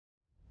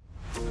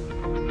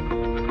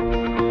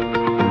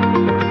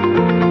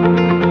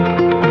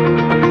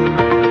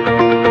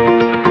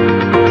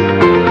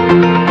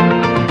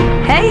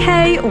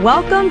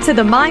Welcome to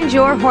the Mind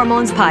Your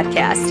Hormones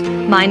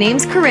podcast. My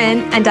name's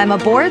Corinne, and I'm a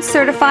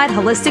board-certified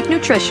holistic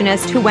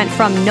nutritionist who went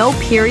from no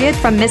period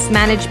from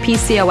mismanaged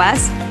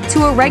PCOS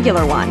to a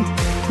regular one.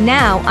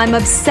 Now I'm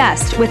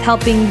obsessed with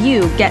helping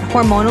you get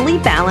hormonally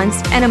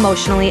balanced and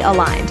emotionally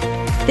aligned.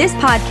 This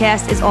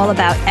podcast is all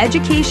about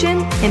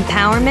education,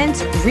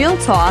 empowerment, real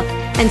talk,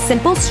 and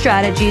simple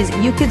strategies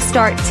you could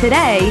start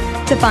today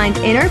to find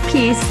inner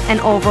peace and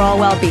overall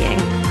well-being.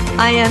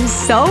 I am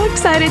so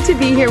excited to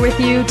be here with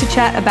you to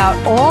chat about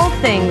all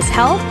things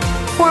health,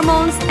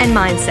 hormones, and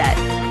mindset.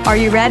 Are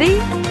you ready?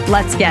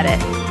 Let's get it.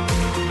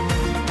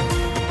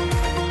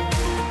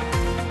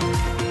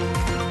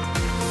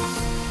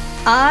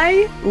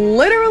 I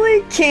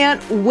literally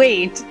can't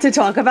wait to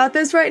talk about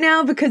this right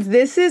now because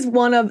this is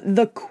one of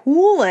the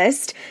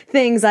coolest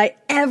things I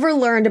ever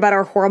learned about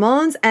our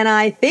hormones, and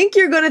I think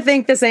you're going to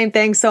think the same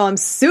thing, so I'm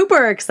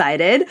super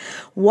excited.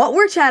 What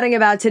we're chatting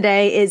about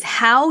today is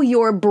how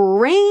your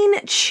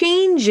brain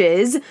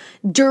changes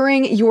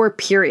during your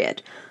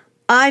period.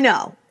 I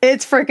know.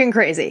 It's freaking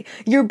crazy.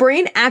 Your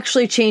brain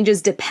actually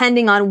changes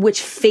depending on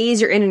which phase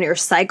you're in your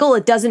cycle.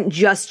 It doesn't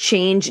just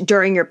change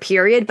during your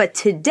period, but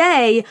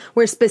today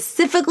we're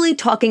specifically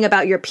talking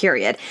about your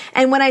period.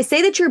 And when I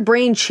say that your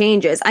brain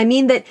changes, I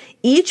mean that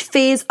each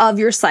phase of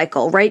your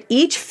cycle, right?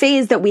 Each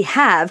phase that we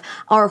have,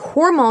 our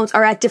hormones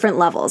are at different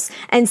levels.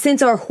 And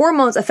since our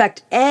hormones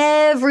affect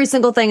every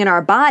single thing in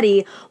our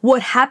body,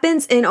 what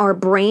happens in our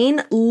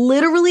brain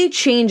literally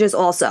changes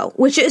also,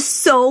 which is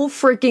so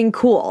freaking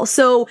cool.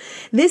 So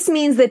this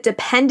means that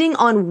depending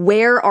on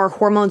where our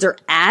hormones are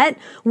at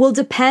will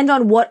depend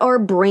on what our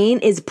brain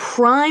is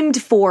primed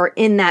for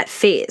in that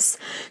phase.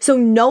 So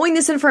knowing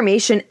this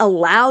information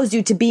allows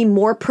you to be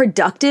more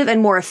productive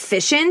and more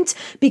efficient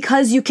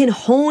because you can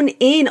hone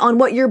in on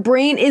what your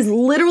brain is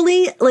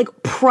literally like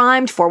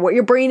primed for, what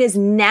your brain is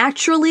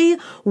naturally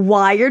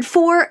wired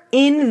for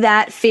in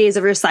that phase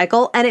of your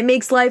cycle. And it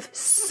makes life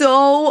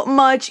so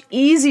much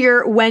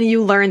easier when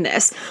you learn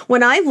this.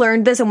 When I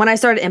learned this and when I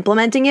started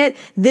implementing it,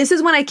 this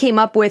is when I came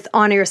up with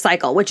Honor Your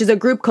Cycle, which is a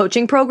group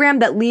coaching program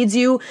that leads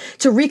you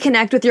to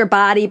reconnect with your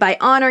body by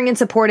honoring and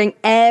supporting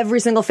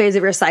every single phase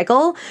of your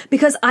cycle,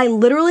 because I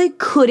literally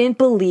couldn't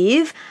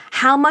believe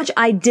how much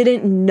I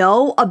didn't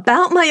know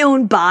about my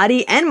own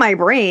body and my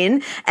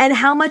brain and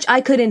how much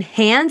I could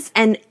enhance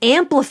and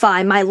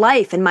amplify my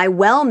life and my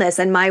wellness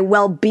and my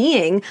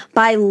well-being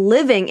by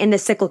living in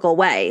this cyclical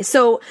way.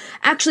 So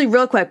actually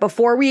real quick,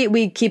 before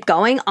we keep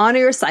going, Honor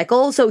Your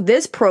Cycle. So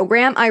this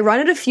program, I run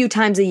it a few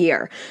times a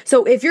year.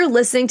 So if you're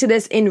listening to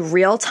this in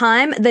real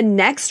time, the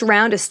next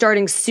round is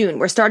starting soon.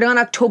 We're starting on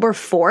October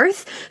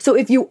 4th. So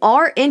if you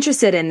are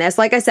interested in this,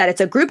 like I said, it's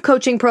a group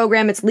coaching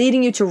program. It's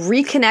leading you to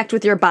reconnect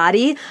with your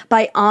body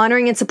by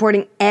honoring and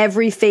supporting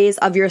every phase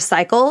of your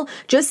cycle.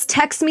 Just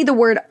text me the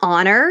word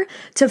honor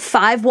to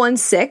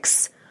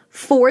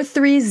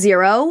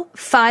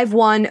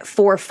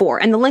 516-430-5144.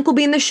 And the link will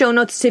be in the show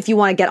notes if you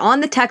want to get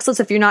on the text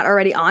list. If you're not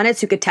already on it,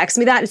 so you could text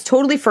me that. It's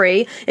totally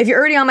free. If you're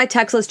already on my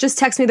text list, just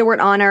text me the word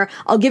honor.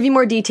 I'll give you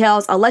more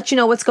details. I'll let you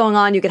know what's going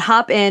on. You can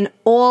hop in,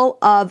 all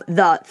of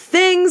the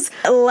things.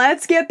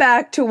 Let's get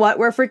back to what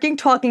we're freaking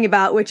talking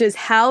about, which is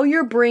how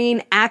your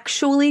brain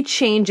actually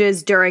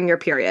changes during your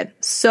period.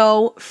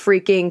 So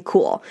freaking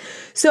cool.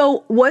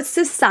 So what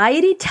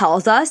society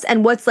tells us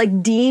and what's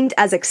like deemed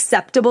as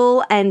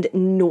acceptable and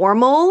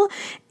normal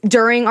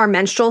during our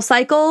menstrual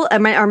cycle,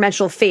 our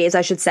menstrual phase,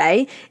 I should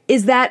say,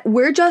 is that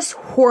we're just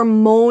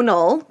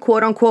hormonal,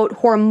 quote unquote,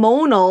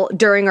 hormonal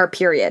during our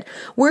period.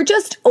 We're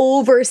just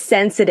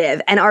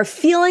oversensitive and our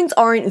feelings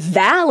aren't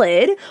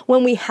valid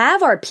when we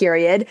have our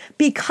period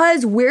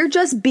because we're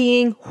just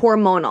being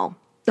hormonal.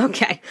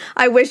 Okay,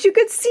 I wish you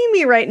could see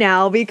me right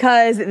now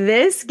because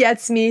this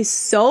gets me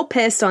so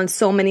pissed on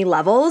so many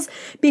levels,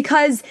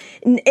 because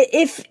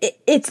if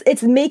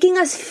it's making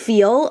us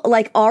feel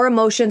like our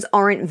emotions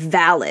aren't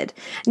valid.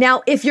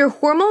 Now, if your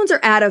hormones are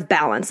out of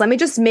balance, let me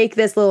just make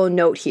this little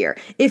note here.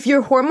 If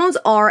your hormones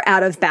are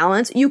out of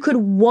balance, you could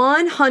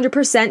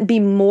 100%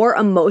 be more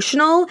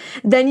emotional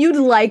than you'd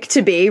like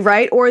to be,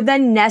 right? Or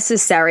than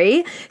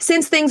necessary,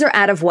 since things are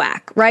out of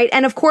whack, right?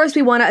 And of course,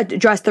 we want to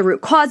address the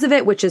root cause of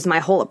it, which is my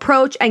whole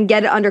approach, and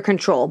get it under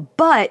control.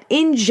 But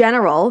in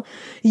general,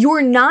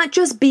 you're not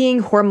just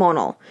being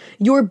hormonal.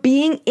 You're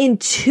being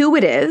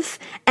intuitive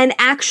and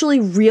actually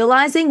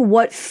realizing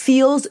what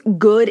feels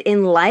good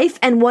in life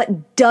and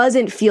what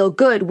doesn't feel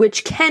good,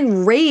 which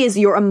can raise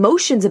your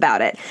emotions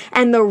about it.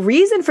 And the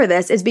reason for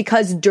this is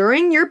because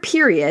during your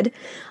period,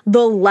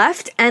 the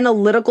left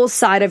analytical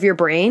side of your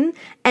brain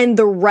and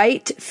the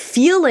right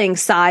feeling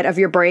side of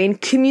your brain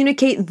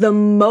communicate the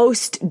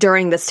most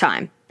during this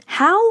time.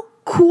 How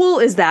cool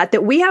is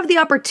that we have the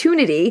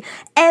opportunity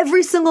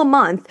every single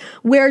month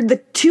where the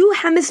two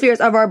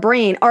hemispheres of our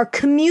brain are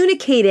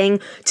communicating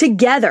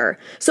together.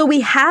 So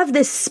we have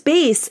this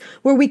space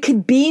where we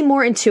could be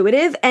more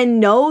intuitive and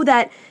know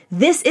that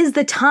this is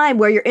the time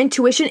where your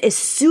intuition is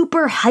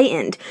super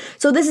heightened.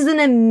 So this is an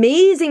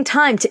amazing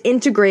time to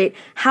integrate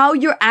how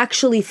you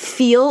actually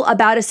feel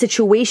about a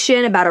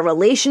situation, about a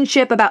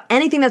relationship, about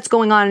anything that's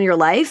going on in your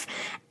life,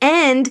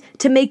 and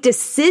to make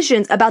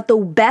decisions about the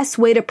best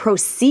way to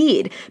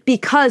proceed,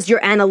 because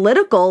your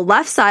analytical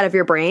left side of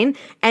your brain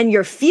and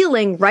your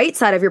feeling right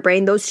side of your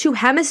brain, those two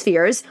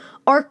hemispheres,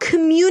 are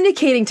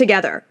communicating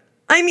together.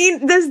 I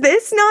mean, does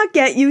this not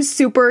get you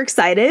super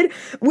excited?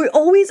 We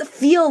always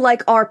feel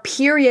like our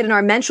period and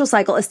our menstrual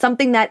cycle is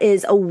something that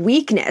is a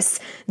weakness.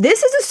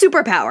 This is a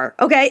superpower,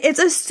 okay? It's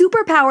a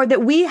superpower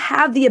that we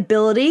have the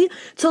ability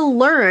to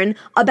learn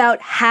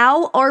about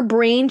how our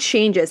brain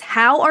changes,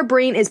 how our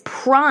brain is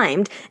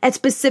primed at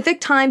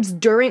specific times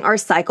during our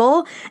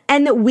cycle,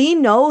 and that we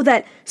know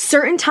that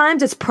certain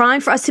times it's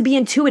primed for us to be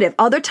intuitive,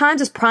 other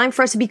times it's primed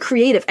for us to be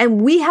creative,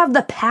 and we have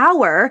the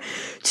power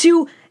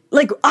to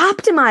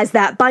optimize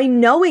that by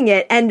knowing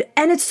it. And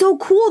it's so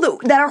cool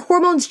that our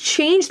hormones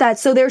change that.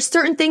 So there's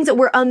certain things that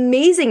we're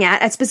amazing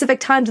at specific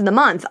times in the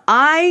month.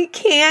 I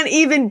can't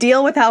even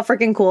deal with how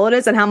freaking cool it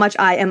is and how much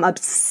I am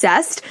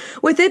obsessed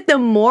with it. The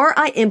more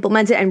I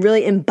implement it and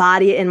really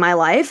embody it in my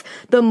life,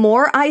 the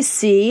more I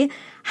see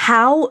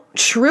how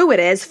true it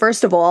is,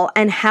 first of all,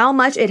 and how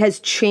much it has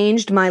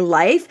changed my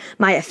life,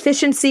 my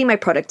efficiency, my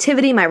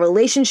productivity, my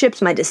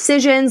relationships, my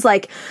decisions,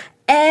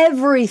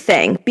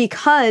 everything,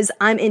 because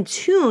I'm in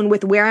tune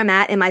with where I'm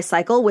at in my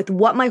cycle, with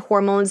what my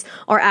hormones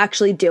are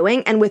actually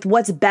doing, and with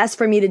what's best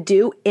for me to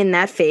do in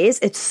that phase.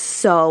 It's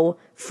so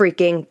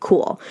freaking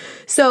cool.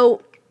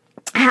 So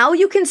how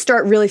you can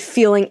start really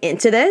feeling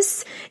into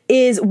this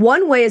is,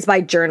 one way is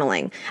by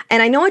journaling.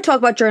 And I know I talk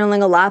about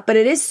journaling a lot, but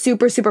it is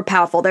super, super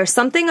powerful. There's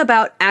something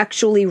about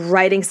actually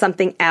writing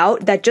something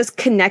out that just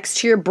connects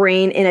to your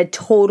brain in a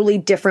totally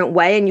different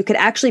way. And you could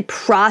actually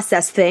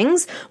process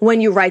things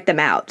when you write them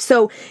out.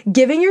 So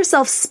giving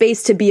yourself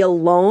space to be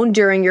alone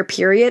during your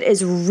period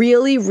is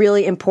really,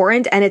 really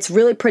important. And it's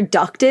really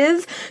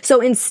productive.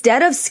 So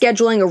instead of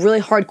scheduling a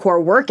really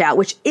hardcore workout,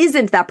 which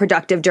isn't that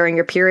productive during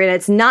your period,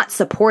 it's not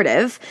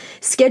supportive,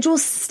 schedule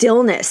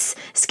stillness,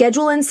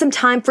 schedule in some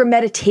time for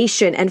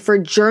meditation and for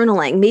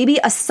journaling, maybe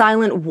a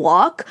silent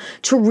walk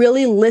to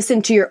really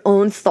listen to your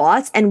own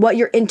thoughts and what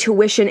your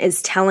intuition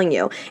is telling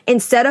you.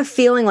 Instead of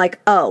feeling like,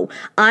 oh,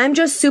 I'm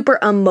just super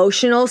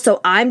emotional, so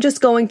I'm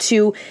just going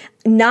to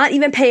not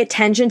even pay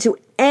attention to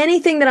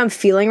anything that I'm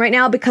feeling right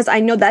now because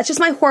I know that's just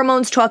my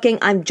hormones talking.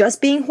 I'm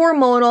just being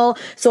hormonal,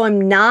 so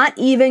I'm not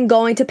even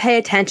going to pay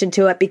attention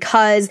to it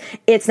because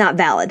it's not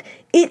valid.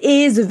 It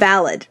is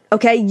valid,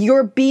 okay?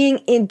 You're being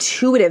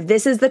intuitive.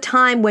 This is the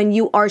time when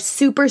you are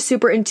super,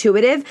 super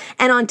intuitive.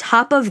 And on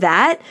top of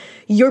that,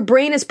 your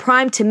brain is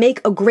primed to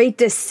make a great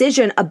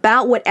decision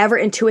about whatever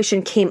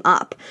intuition came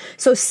up.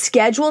 So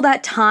schedule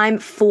that time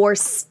for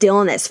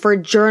stillness, for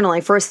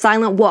journaling, for a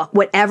silent walk,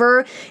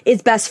 whatever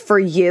is best for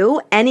you.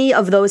 Any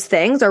of those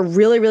things are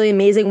really, really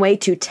amazing way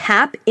to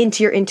tap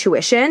into your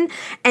intuition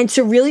and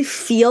to really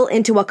feel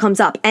into what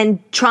comes up. And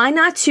try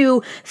not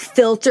to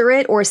filter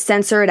it or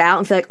censor it out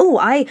and feel like,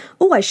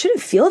 I shouldn't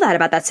feel that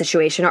about that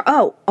situation. Or,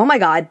 oh my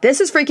God,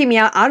 this is freaking me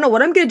out. I don't know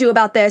what I'm going to do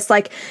about this.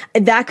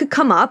 That could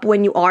come up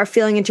when you are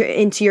feeling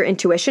into your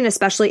intuition,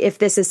 especially if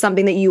this is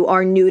something that you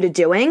are new to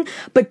doing.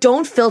 But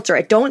don't filter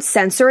it. Don't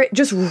censor it.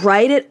 Just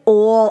write it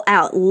all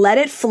out. Let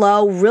it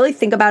flow. Really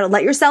think about it.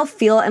 Let yourself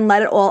feel and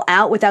let it all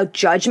out without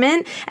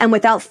judgment and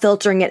without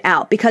filtering it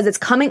out, because it's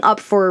coming up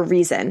for a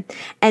reason.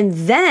 And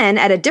then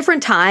at a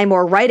different time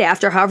or right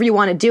after, however you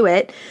want to do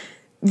it,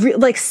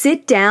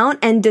 sit down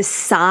and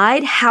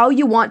decide how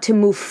you want to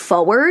move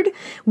forward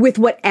with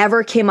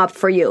whatever came up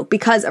for you.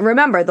 Because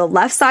remember, the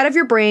left side of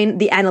your brain,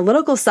 the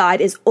analytical side,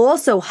 is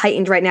also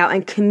heightened right now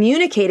and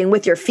communicating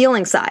with your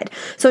feeling side.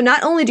 So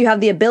not only do you have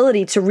the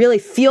ability to really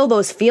feel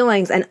those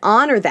feelings and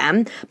honor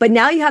them, but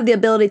now you have the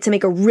ability to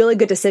make a really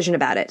good decision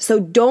about it. So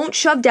don't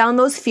shove down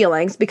those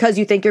feelings because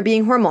you think you're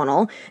being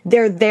hormonal.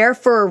 They're there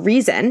for a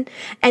reason.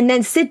 And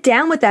then sit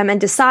down with them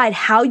and decide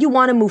how you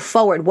want to move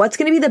forward. What's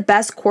going to be the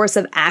best course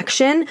of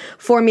action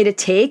for me to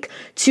take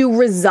to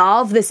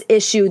resolve this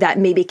issue that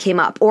maybe came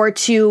up, or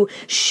to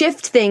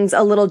shift things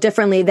a little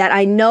differently that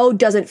I know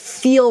doesn't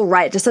feel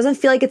right. It just doesn't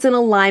feel like it's in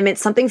alignment.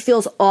 Something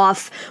feels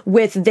off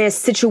with this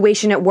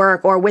situation at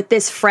work, or with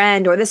this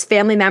friend, or this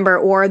family member,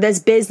 or this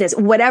business,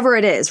 whatever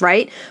it is,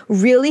 right?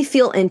 Really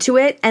feel into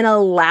it and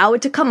allow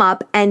it to come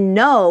up, and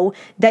know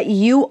that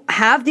you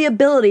have the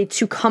ability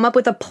to come up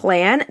with a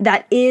plan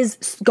that is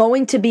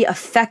going to be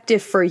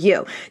effective for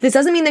you. This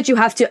doesn't mean that you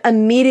have to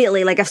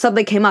immediately, if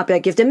something came up,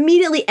 you have to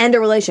immediately end a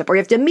relationship, or you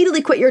have to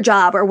immediately quit your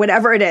job, or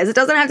whatever it is. It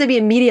doesn't have to be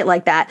immediate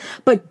like that,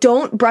 but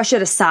don't brush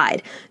it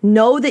aside.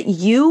 Know that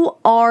you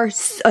are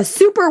a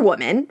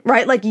superwoman,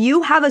 right?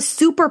 You have a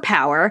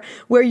superpower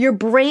where your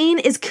brain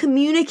is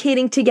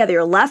communicating together.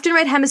 Your left and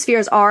right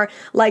hemispheres are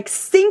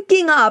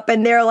syncing up,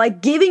 and they're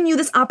giving you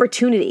this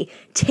opportunity.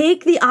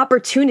 Take the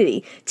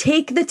opportunity.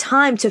 Take the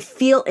time to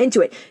feel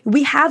into it.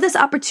 We have this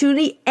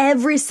opportunity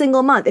every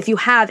single month. If you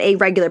have a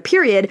regular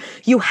period,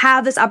 you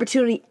have this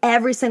opportunity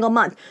every single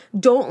month.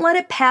 don't let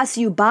it pass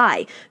you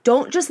by.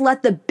 Don't just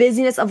let the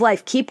busyness of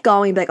life keep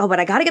going. Be like, oh, but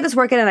I got to get this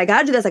work in and I got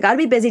to do this. I got to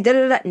be busy. Da,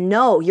 da, da.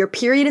 No, your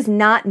period is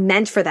not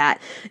meant for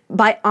that.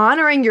 By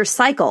honoring your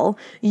cycle,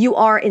 you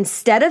are,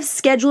 instead of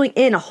scheduling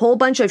in a whole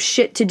bunch of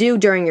shit to do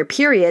during your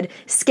period,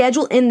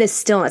 schedule in this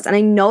stillness. And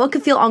I know it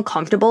can feel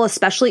uncomfortable,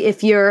 especially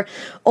if you're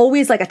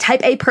always like a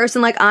type A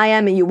person like I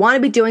am and you want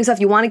to be doing stuff,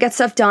 you want to get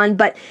stuff done,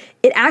 but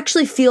it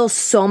actually feels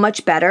so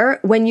much better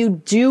when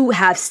you do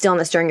have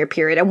stillness during your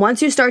period. And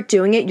once you start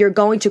doing it, you're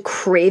going to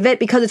crave it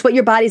because it's what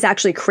your body's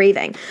actually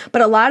craving.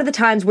 But a lot of the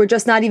times we're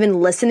just not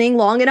even listening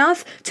long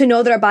enough to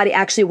know that our body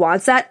actually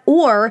wants that,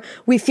 or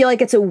we feel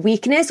like it's a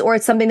weakness or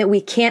it's something that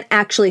we can't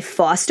actually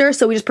foster.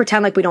 So we just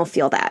pretend like we don't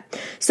feel that.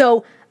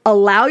 So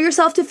allow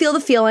yourself to feel the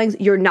feelings.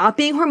 You're not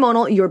being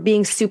hormonal. You're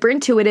being super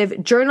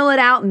intuitive. Journal it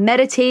out,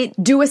 meditate,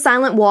 do a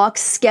silent walk,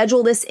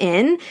 schedule this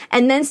in,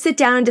 and then sit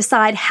down and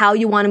decide how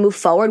you want to move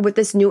forward with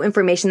this new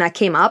information that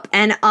came up.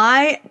 And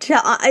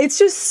it's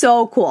just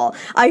so cool.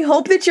 I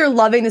hope that you're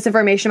loving this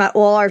information about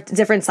all our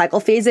different cycle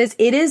phases.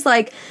 It is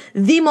like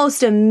the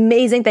most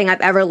amazing thing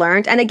I've ever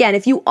learned. And again,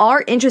 if you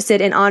are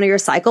interested in Honor Your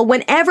Cycle,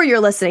 whenever you're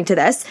listening to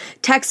this,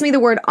 text me the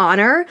word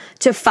honor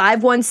to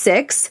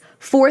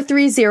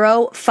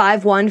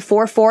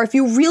 516-430-5144 if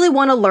you really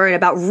want to learn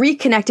about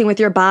reconnecting with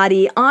your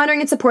body,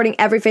 honoring and supporting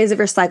every phase of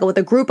your cycle with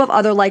a group of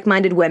other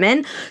like-minded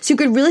women so you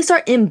could really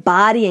start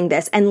embodying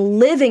this and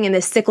living in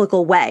this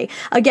cyclical way.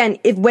 Again,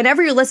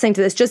 whenever you're listening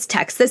to this, just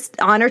text this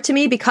honor to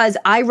me because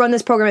I run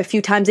this program a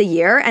few times a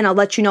year and I'll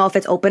let you know if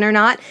it's open or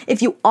not.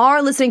 If you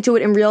are listening to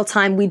it in real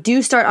time, we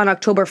do start on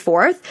October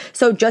 4th.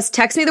 So just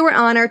text me the word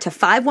honor to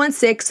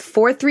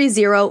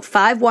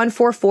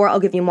 516-430-5144.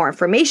 I'll give you more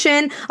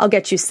information. I'll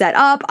get you set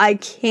up. I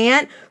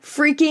can't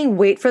freaking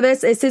wait for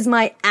this. This is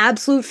my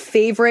absolute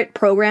favorite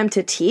program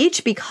to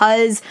teach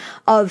because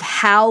of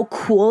how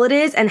cool it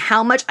is and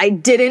how much I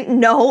didn't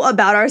know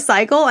about our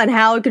cycle and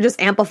how it could just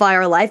amplify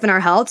our life and our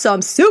health. So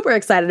I'm super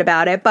excited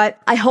about it. But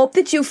I hope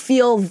that you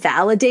feel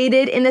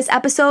validated in this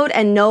episode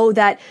and know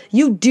that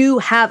you do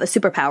have a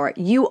superpower.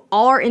 You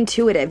are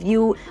intuitive.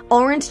 You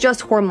aren't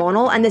just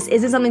hormonal, and this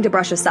isn't something to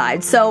brush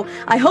aside. So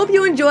I hope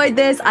you enjoyed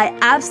this. I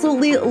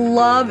absolutely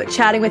love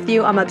chatting with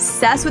you. I'm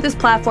obsessed with this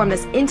platform,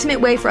 this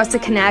intimate way for us to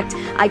connect.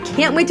 I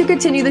can't wait to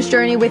continue this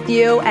journey with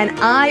you, and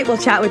I will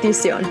chat with you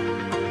soon.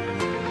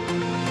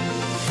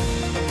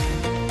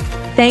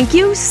 Thank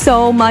you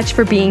so much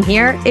for being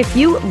here. If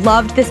you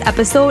loved this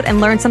episode and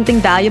learned something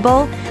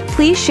valuable,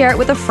 please share it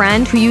with a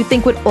friend who you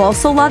think would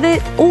also love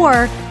it,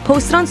 or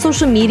post it on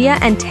social media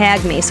and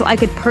tag me so I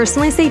could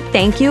personally say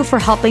thank you for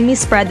helping me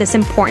spread this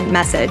important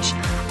message.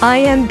 I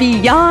am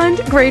beyond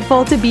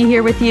grateful to be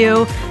here with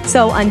you.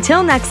 So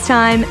until next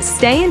time,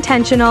 stay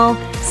intentional,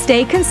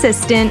 stay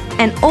consistent,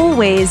 and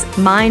always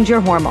mind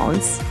your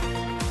hormones.